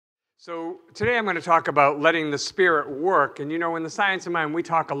So today I'm going to talk about letting the Spirit work. And you know, in the Science of Mind, we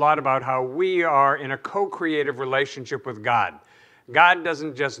talk a lot about how we are in a co-creative relationship with God. God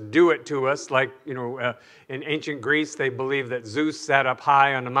doesn't just do it to us like, in ancient Greece, they believed that Zeus sat up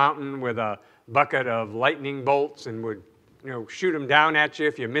high on a mountain with a bucket of lightning bolts and would, shoot them down at you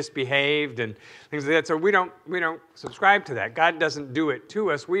if you misbehaved and things like that. So we don't subscribe to that. God doesn't do it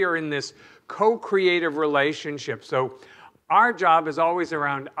to us. We are in this co-creative relationship. So our job is always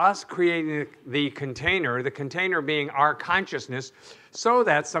around us creating the container being our consciousness, so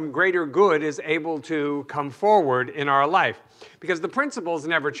that some greater good is able to come forward in our life. Because the principles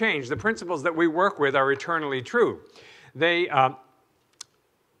never change. The principles that we work with are eternally true. They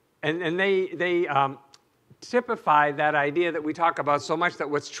typify that idea that we talk about so much, that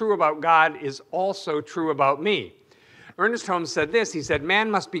what's true about God is also true about me. Ernest Holmes said this. He said,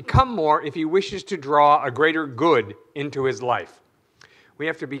 "Man must become more if he wishes to draw a greater good into his life." We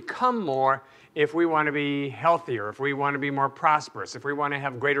have to become more if we want to be healthier, if we want to be more prosperous, if we want to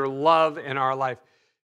have greater love in our life.